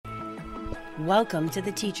Welcome to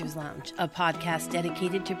the Teacher's Lounge, a podcast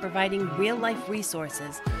dedicated to providing real-life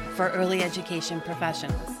resources for early education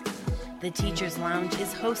professionals. The Teacher's Lounge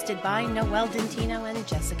is hosted by Noelle Dentino and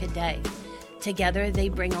Jessica Day. Together, they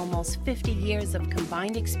bring almost 50 years of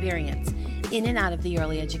combined experience in and out of the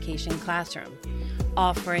early education classroom,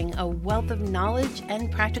 offering a wealth of knowledge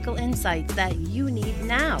and practical insights that you need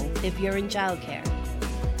now if you're in childcare.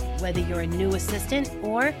 Whether you're a new assistant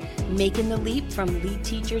or making the leap from lead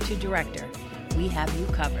teacher to director, we have you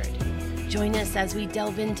covered. Join us as we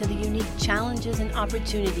delve into the unique challenges and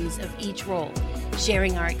opportunities of each role,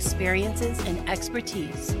 sharing our experiences and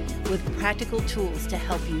expertise with practical tools to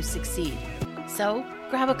help you succeed. So,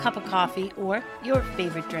 grab a cup of coffee or your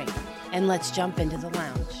favorite drink, and let's jump into the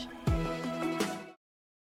lounge.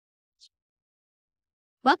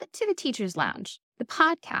 Welcome to the Teacher's Lounge, the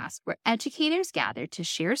podcast where educators gather to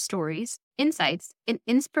share stories, insights, and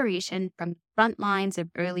inspiration from the front lines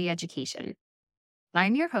of early education.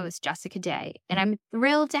 I'm your host, Jessica Day, and I'm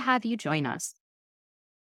thrilled to have you join us.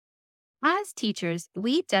 As teachers,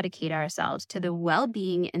 we dedicate ourselves to the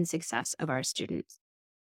well-being and success of our students.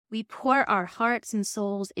 We pour our hearts and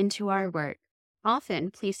souls into our work,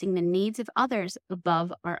 often placing the needs of others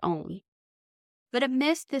above our own. But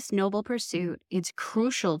amidst this noble pursuit, it's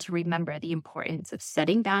crucial to remember the importance of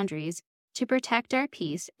setting boundaries to protect our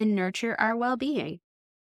peace and nurture our well-being.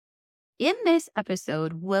 In this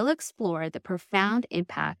episode, we'll explore the profound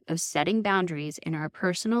impact of setting boundaries in our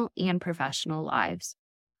personal and professional lives.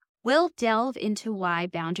 We'll delve into why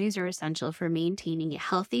boundaries are essential for maintaining a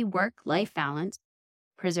healthy work-life balance,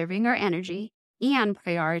 preserving our energy, and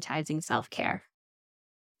prioritizing self-care.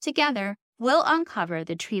 Together, we'll uncover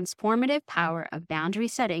the transformative power of boundary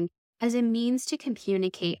setting as a means to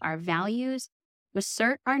communicate our values,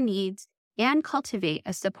 assert our needs, and cultivate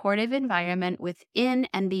a supportive environment within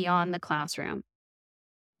and beyond the classroom.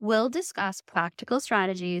 We'll discuss practical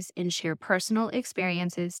strategies and share personal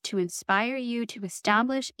experiences to inspire you to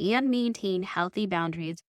establish and maintain healthy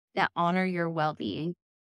boundaries that honor your well-being.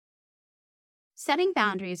 Setting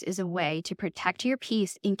boundaries is a way to protect your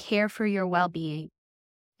peace and care for your well-being.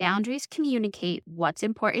 Boundaries communicate what's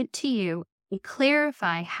important to you and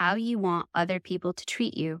clarify how you want other people to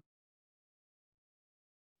treat you.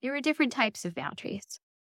 There are different types of boundaries.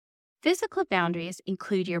 Physical boundaries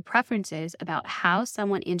include your preferences about how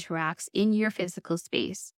someone interacts in your physical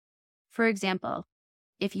space. For example,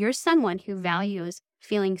 if you're someone who values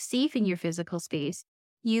feeling safe in your physical space,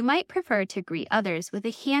 you might prefer to greet others with a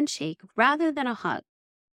handshake rather than a hug.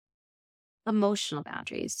 Emotional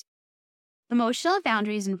boundaries. Emotional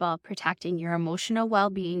boundaries involve protecting your emotional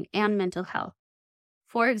well-being and mental health.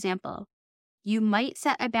 For example, you might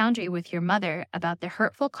set a boundary with your mother about the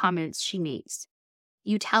hurtful comments she makes.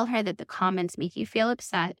 You tell her that the comments make you feel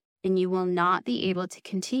upset, and you will not be able to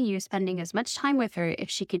continue spending as much time with her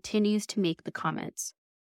if she continues to make the comments.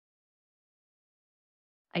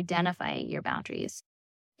 Identifying your boundaries.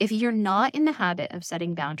 If you're not in the habit of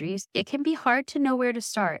setting boundaries, it can be hard to know where to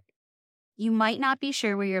start. You might not be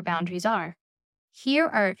sure where your boundaries are. Here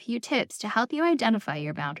are a few tips to help you identify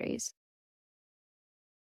your boundaries.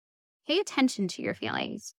 Pay attention to your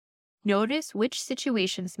feelings. Notice which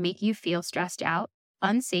situations make you feel stressed out,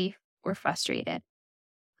 unsafe, or frustrated.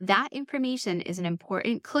 That information is an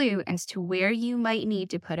important clue as to where you might need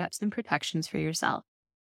to put up some protections for yourself.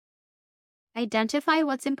 Identify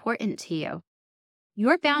what's important to you.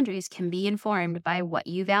 Your boundaries can be informed by what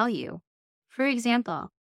you value. For example,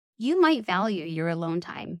 you might value your alone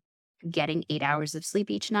time, getting 8 hours of sleep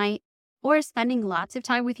each night, or spending lots of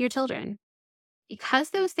time with your children. Because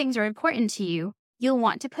those things are important to you, you'll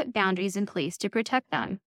want to put boundaries in place to protect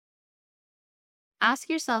them. Ask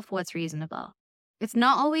yourself what's reasonable. It's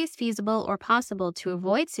not always feasible or possible to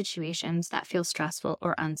avoid situations that feel stressful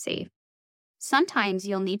or unsafe. Sometimes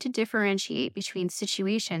you'll need to differentiate between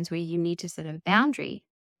situations where you need to set a boundary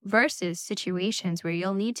versus situations where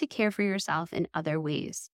you'll need to care for yourself in other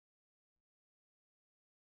ways.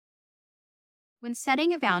 When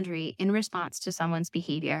setting a boundary in response to someone's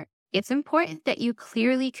behavior, it's important that you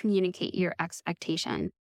clearly communicate your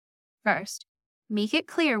expectation. First, make it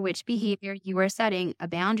clear which behavior you are setting a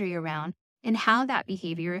boundary around and how that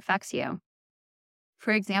behavior affects you.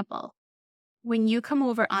 For example, when you come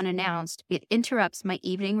over unannounced, it interrupts my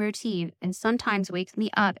evening routine and sometimes wakes me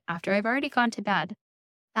up after I've already gone to bed.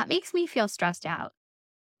 That makes me feel stressed out.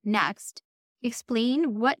 Next,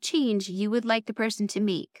 explain what change you would like the person to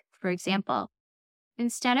make. For example,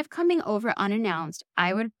 instead of coming over unannounced,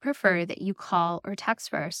 I would prefer that you call or text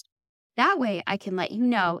first. That way, I can let you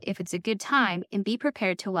know if it's a good time and be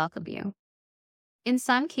prepared to welcome you. In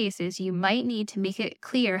some cases, you might need to make it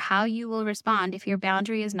clear how you will respond if your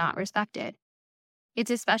boundary is not respected.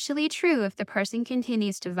 It's especially true if the person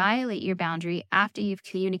continues to violate your boundary after you've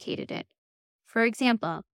communicated it. For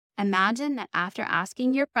example, imagine that after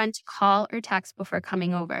asking your friend to call or text before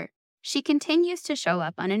coming over, she continues to show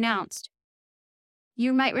up unannounced.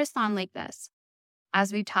 You might respond like this.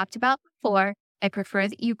 As we've talked about before, I prefer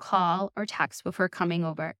that you call or text before coming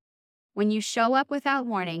over. When you show up without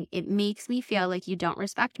warning, it makes me feel like you don't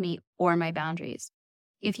respect me or my boundaries.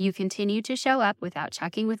 If you continue to show up without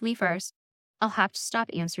checking with me first, I'll have to stop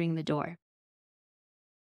answering the door.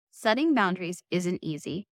 Setting boundaries isn't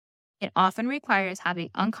easy. It often requires having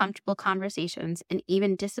uncomfortable conversations and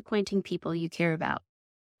even disappointing people you care about.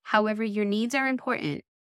 However, your needs are important.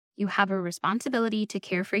 You have a responsibility to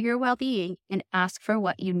care for your well-being and ask for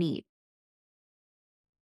what you need.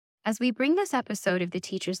 As we bring this episode of the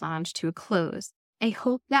Teacher's Lounge to a close, I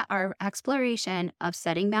hope that our exploration of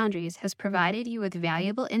setting boundaries has provided you with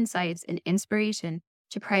valuable insights and inspiration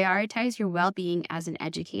to prioritize your well-being as an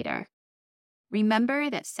educator. Remember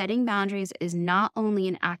that setting boundaries is not only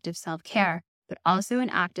an act of self-care, but also an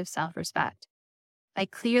act of self-respect. By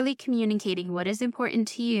clearly communicating what is important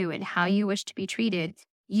to you and how you wish to be treated,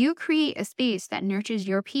 you create a space that nurtures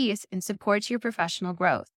your peace and supports your professional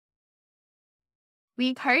growth. We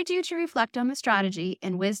encourage you to reflect on the strategy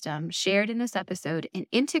and wisdom shared in this episode and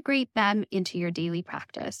integrate them into your daily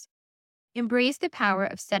practice. Embrace the power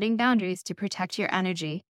of setting boundaries to protect your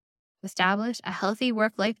energy, establish a healthy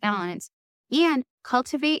work-life balance, and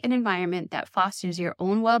cultivate an environment that fosters your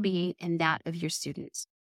own well-being and that of your students.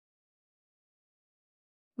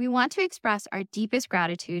 We want to express our deepest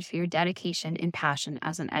gratitude for your dedication and passion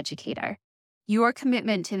as an educator. Your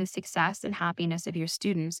commitment to the success and happiness of your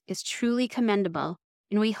students is truly commendable,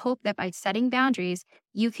 and we hope that by setting boundaries,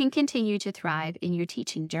 you can continue to thrive in your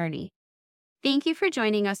teaching journey. Thank you for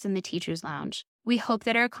joining us in the Teacher's Lounge. We hope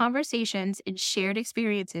that our conversations and shared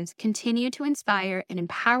experiences continue to inspire and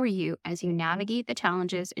empower you as you navigate the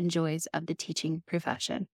challenges and joys of the teaching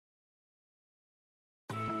profession.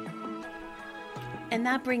 And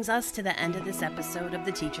that brings us to the end of this episode of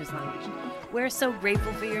the Teacher's Lounge. We're so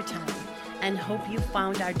grateful for your time and hope you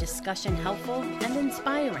found our discussion helpful and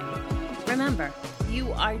inspiring. Remember,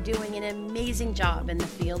 you are doing an amazing job in the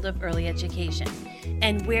field of early education,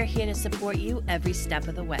 and we're here to support you every step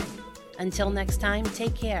of the way. Until next time,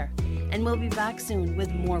 take care, and we'll be back soon with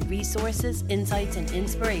more resources, insights, and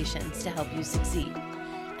inspirations to help you succeed.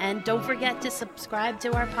 And don't forget to subscribe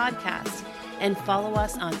to our podcast and follow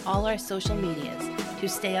us on all our social medias to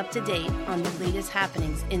stay up to date on the latest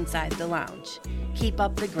happenings inside the lounge. Keep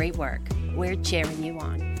up the great work. We're cheering you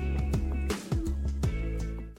on.